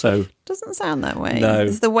he's also doesn't sound that way. No,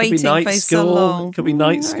 it's the waiting for so long. Could be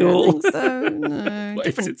night school. I don't think so. No,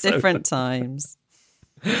 different times.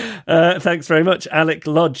 Thanks very much, Alec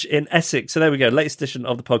Lodge in Essex. So there we go. Latest edition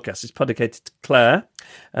of the podcast is dedicated to Claire,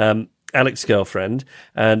 Alec's girlfriend,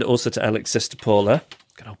 and also to Alec's sister Paula.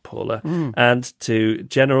 Good old Paula, and to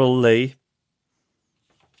General Lee.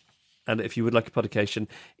 And if you would like a podication,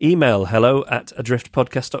 email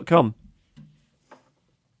hello@adriftpodcast.com.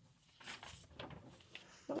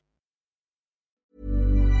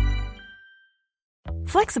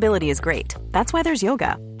 Flexibility is great. That's why there's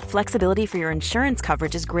yoga. Flexibility for your insurance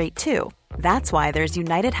coverage is great too. That's why there's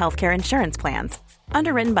United Healthcare Insurance Plans.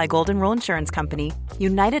 Underwritten by Golden Rule Insurance Company,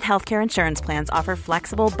 United Healthcare Insurance Plans offer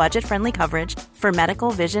flexible, budget-friendly coverage for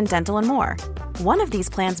medical, vision, dental, and more. One of these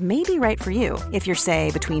plans may be right for you if you're, say,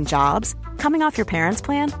 between jobs, coming off your parents'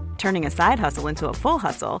 plan, turning a side hustle into a full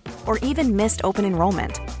hustle, or even missed open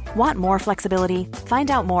enrollment. Want more flexibility? Find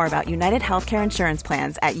out more about United Healthcare Insurance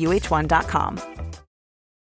Plans at uh1.com.